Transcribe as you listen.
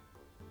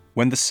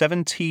When the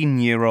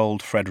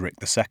 17-year-old Frederick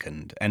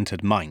II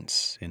entered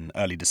Mainz in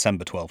early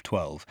December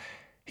 1212,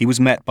 he was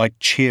met by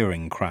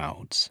cheering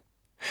crowds.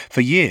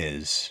 For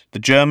years, the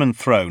German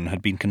throne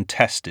had been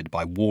contested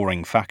by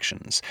warring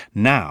factions.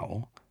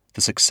 Now,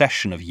 the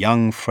succession of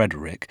young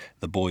Frederick,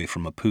 the boy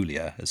from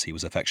Apulia, as he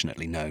was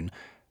affectionately known,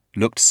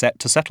 looked set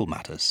to settle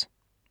matters.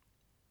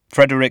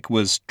 Frederick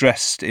was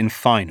dressed in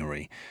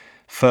finery,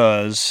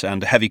 furs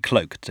and a heavy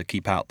cloak to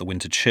keep out the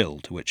winter chill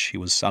to which he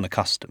was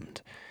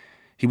unaccustomed.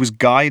 He was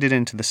guided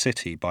into the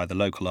city by the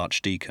local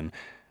archdeacon,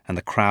 and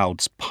the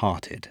crowds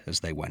parted as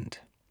they went.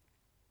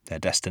 Their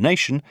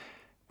destination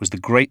was the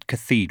great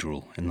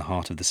cathedral in the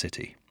heart of the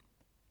city.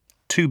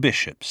 2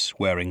 bishops,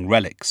 wearing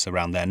relics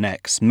around their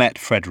necks, met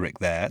Frederick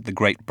there at the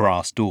great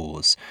brass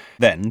doors.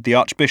 Then the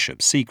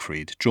Archbishop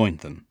Siegfried joined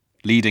them,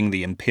 leading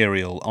the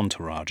imperial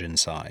entourage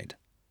inside.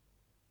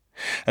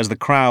 As the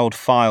crowd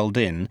filed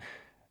in,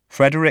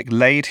 Frederick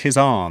laid his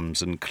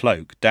arms and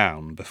cloak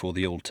down before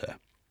the altar.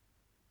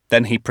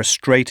 Then he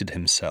prostrated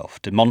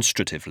himself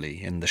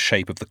demonstratively in the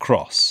shape of the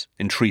cross,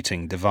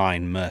 entreating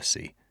divine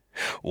mercy.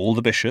 All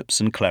the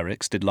bishops and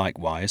clerics did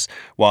likewise,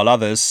 while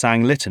others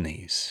sang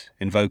litanies,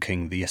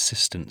 invoking the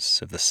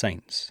assistance of the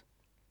saints.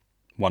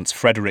 Once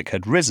Frederick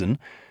had risen,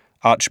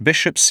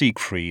 Archbishop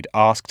Siegfried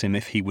asked him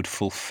if he would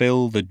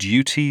fulfill the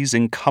duties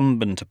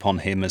incumbent upon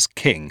him as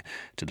king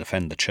to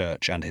defend the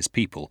church and his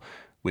people,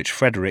 which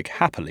Frederick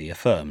happily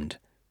affirmed.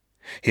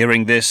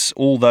 Hearing this,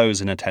 all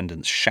those in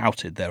attendance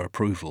shouted their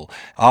approval.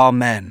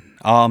 "Amen,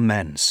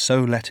 amen,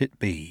 so let it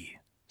be,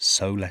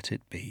 so let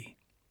it be."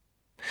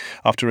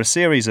 After a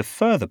series of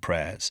further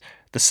prayers,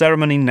 the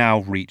ceremony now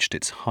reached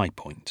its high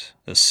point,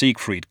 as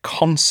Siegfried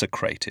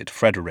consecrated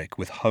Frederick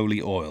with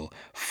holy oil,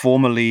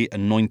 formally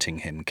anointing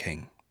him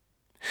king.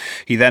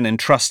 He then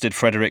entrusted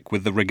Frederick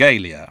with the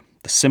regalia,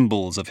 the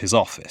symbols of his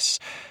office,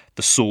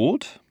 the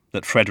sword,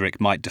 that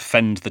Frederick might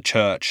defend the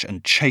church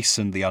and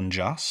chasten the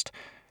unjust,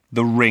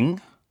 the ring,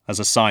 as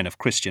a sign of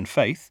Christian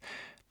faith,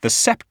 the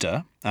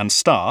sceptre and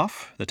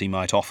staff, that he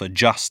might offer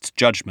just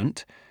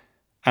judgment,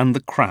 and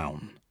the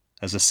crown,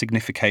 as a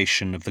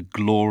signification of the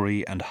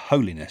glory and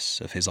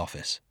holiness of his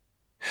office.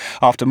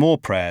 After more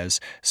prayers,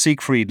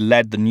 Siegfried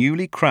led the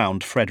newly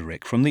crowned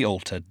Frederick from the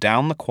altar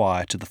down the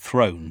choir to the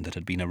throne that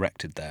had been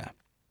erected there.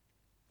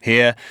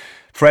 Here,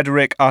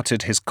 Frederick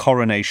uttered his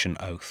coronation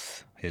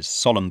oath, his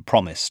solemn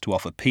promise to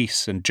offer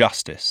peace and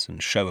justice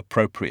and show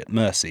appropriate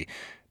mercy,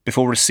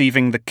 before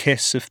receiving the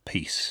kiss of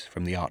peace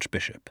from the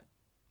Archbishop.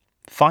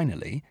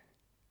 Finally,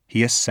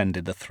 he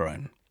ascended the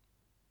throne.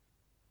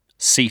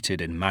 Seated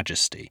in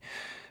majesty,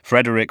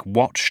 Frederick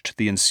watched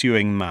the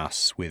ensuing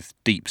mass with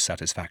deep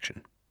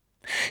satisfaction.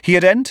 He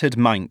had entered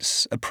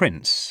Mainz a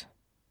prince,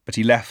 but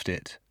he left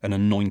it an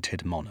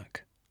anointed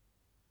monarch.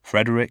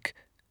 Frederick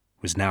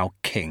was now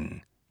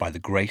king by the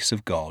grace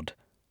of God,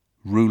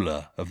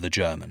 ruler of the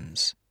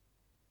Germans,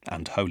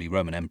 and Holy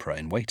Roman Emperor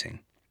in waiting.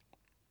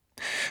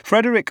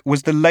 Frederick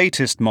was the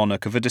latest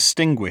monarch of a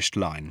distinguished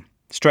line,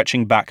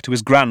 stretching back to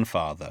his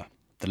grandfather,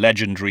 the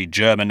legendary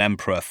German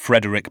Emperor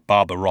Frederick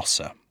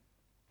Barbarossa.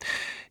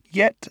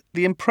 Yet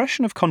the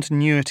impression of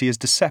continuity is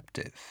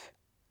deceptive,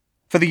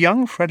 for the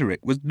young Frederick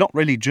was not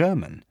really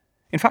German.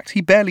 In fact,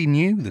 he barely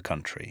knew the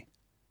country.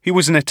 He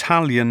was an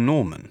Italian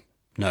Norman,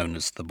 known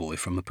as the boy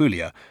from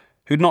Apulia,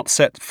 who'd not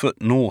set foot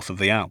north of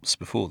the Alps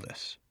before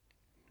this.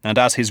 And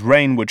as his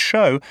reign would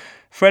show,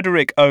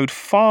 Frederick owed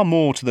far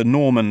more to the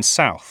Norman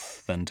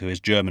south than to his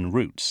German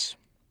roots.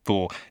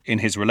 For, in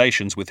his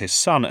relations with his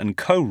son and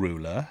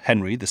co-ruler,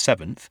 Henry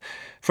VII,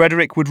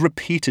 Frederick would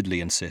repeatedly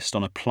insist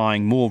on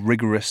applying more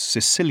rigorous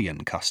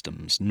Sicilian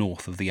customs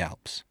north of the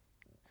Alps.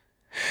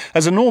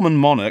 As a Norman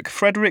monarch,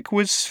 Frederick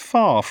was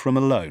far from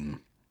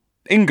alone.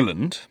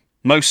 England,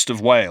 most of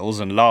Wales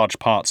and large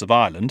parts of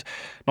Ireland,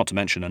 not to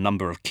mention a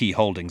number of key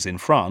holdings in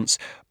France,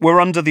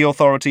 were under the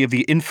authority of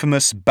the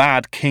infamous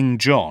Bad King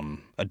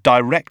John, a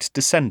direct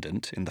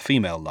descendant, in the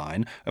female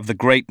line, of the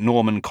great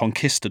Norman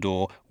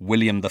conquistador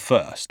William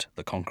I,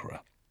 the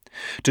Conqueror.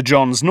 To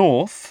John's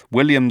north,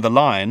 William the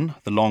Lion,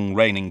 the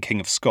long-reigning King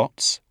of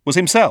Scots, was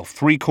himself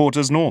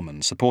three-quarters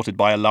Norman, supported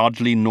by a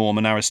largely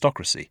Norman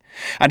aristocracy.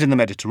 And in the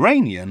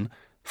Mediterranean,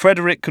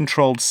 Frederick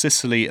controlled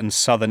Sicily and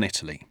southern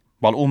Italy,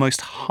 while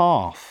almost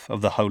half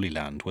of the Holy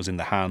Land was in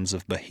the hands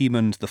of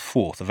Bohemond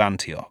IV of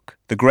Antioch,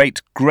 the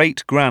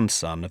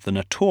great-great-grandson of the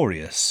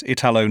notorious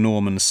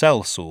Italo-Norman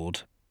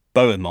sellsword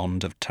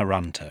Bohemond of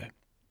Taranto.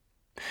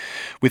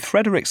 With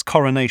Frederick's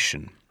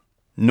coronation,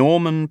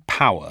 Norman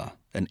power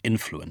and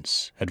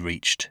influence had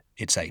reached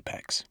its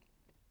apex.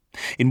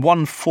 In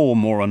one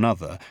form or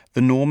another,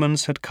 the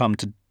Normans had come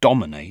to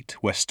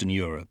dominate Western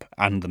Europe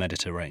and the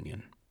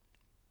Mediterranean.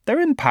 Their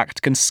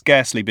impact can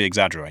scarcely be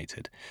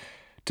exaggerated.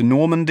 To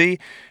Normandy,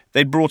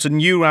 they brought a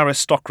new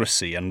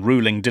aristocracy and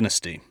ruling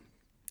dynasty.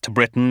 To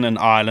Britain and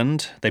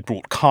Ireland, they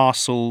brought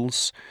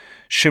castles,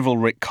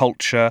 chivalric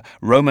culture,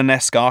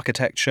 Romanesque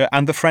architecture,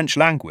 and the French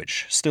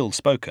language, still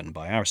spoken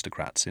by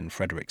aristocrats in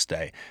Frederick's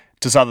day.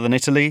 To southern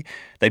Italy,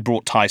 they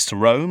brought ties to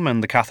Rome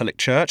and the Catholic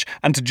Church,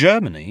 and to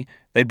Germany,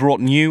 they brought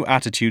new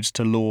attitudes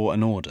to law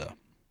and order.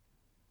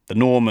 The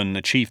Norman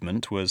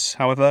achievement was,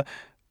 however,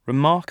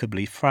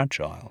 remarkably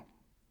fragile.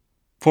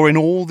 For in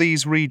all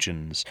these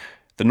regions,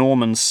 the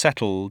Normans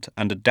settled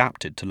and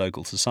adapted to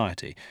local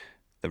society.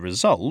 The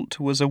result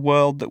was a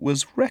world that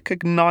was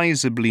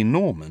recognisably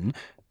Norman,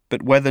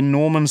 but where the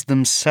Normans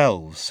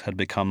themselves had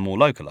become more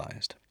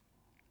localised.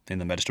 In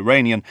the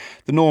Mediterranean,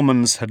 the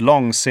Normans had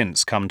long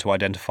since come to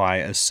identify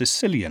as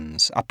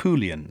Sicilians,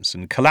 Apulians,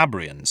 and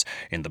Calabrians.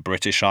 In the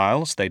British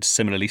Isles, they'd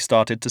similarly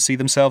started to see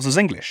themselves as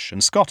English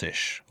and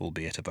Scottish,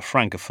 albeit of a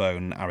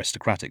francophone,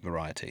 aristocratic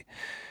variety.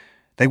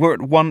 They were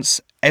at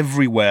once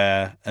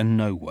everywhere and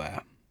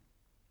nowhere,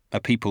 a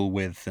people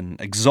with an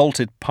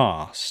exalted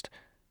past,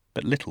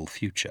 but little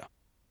future.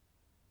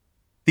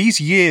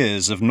 These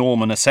years of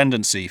Norman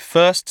ascendancy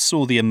first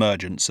saw the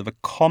emergence of a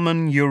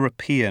common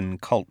European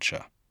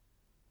culture,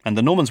 and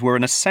the Normans were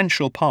an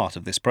essential part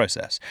of this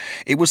process.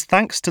 It was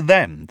thanks to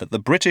them that the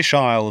British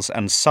Isles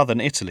and southern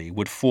Italy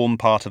would form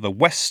part of a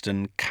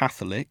Western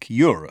Catholic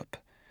Europe.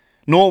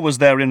 Nor was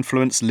their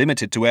influence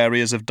limited to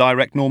areas of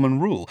direct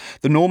Norman rule.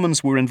 The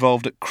Normans were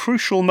involved at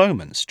crucial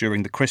moments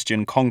during the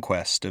Christian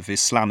conquest of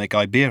Islamic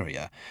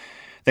Iberia.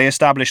 They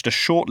established a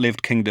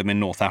short-lived kingdom in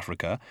North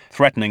Africa,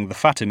 threatening the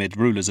Fatimid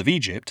rulers of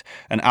Egypt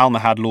and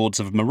Almohad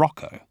lords of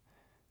Morocco.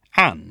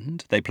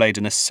 And they played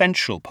an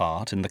essential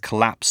part in the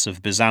collapse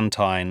of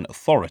Byzantine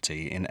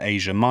authority in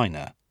Asia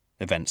Minor,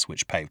 events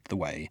which paved the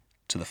way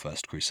to the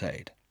First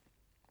Crusade.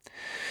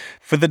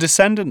 For the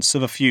descendants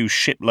of a few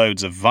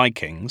shiploads of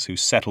Vikings who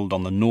settled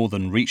on the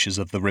northern reaches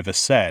of the River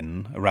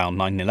Seine around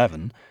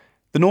 911,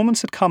 the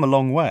Normans had come a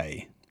long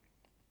way.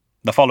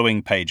 The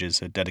following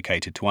pages are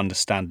dedicated to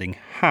understanding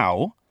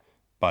how,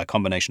 by a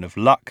combination of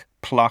luck,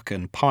 pluck,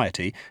 and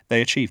piety,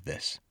 they achieved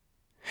this.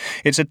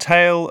 It's a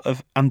tale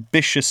of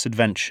ambitious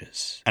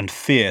adventures and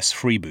fierce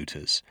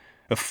freebooters,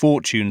 of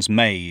fortunes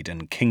made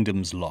and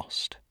kingdoms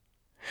lost.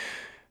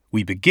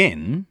 We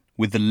begin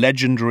with the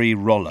legendary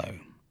Rollo,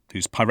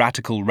 whose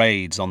piratical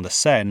raids on the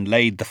Seine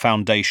laid the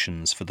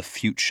foundations for the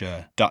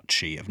future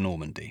Duchy of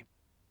Normandy.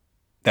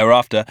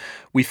 Thereafter,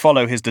 we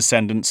follow his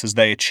descendants as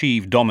they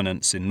achieve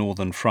dominance in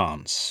northern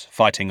France,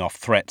 fighting off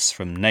threats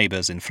from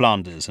neighbours in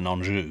Flanders and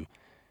Anjou.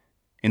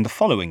 In the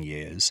following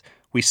years,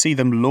 we see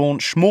them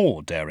launch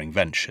more daring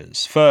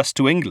ventures, first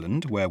to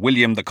England, where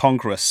William the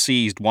Conqueror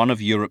seized one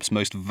of Europe's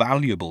most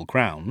valuable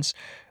crowns,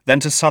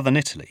 then to southern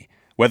Italy,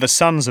 where the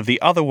sons of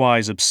the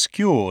otherwise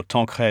obscure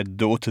Tancred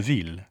de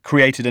Hauteville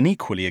created an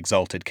equally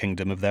exalted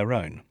kingdom of their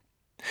own.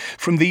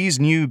 From these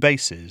new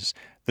bases,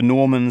 the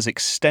Normans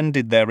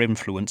extended their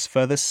influence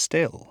further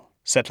still,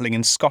 settling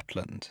in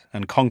Scotland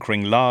and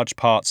conquering large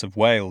parts of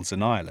Wales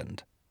and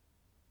Ireland.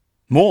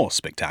 More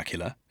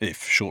spectacular,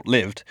 if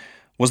short-lived,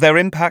 was their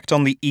impact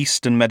on the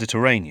eastern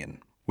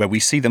Mediterranean, where we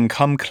see them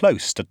come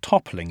close to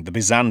toppling the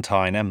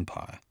Byzantine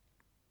Empire.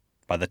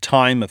 By the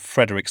time of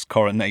Frederick's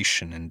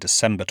coronation in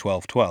December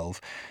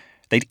 1212,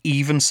 they'd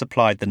even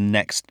supplied the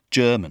next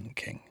German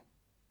king.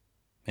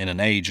 In an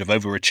age of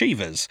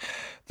overachievers,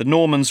 the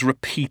Normans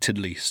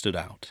repeatedly stood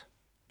out.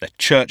 Their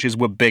churches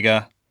were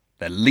bigger,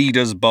 their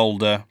leaders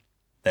bolder,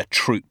 their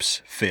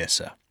troops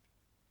fiercer.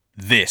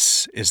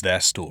 This is their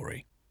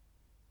story.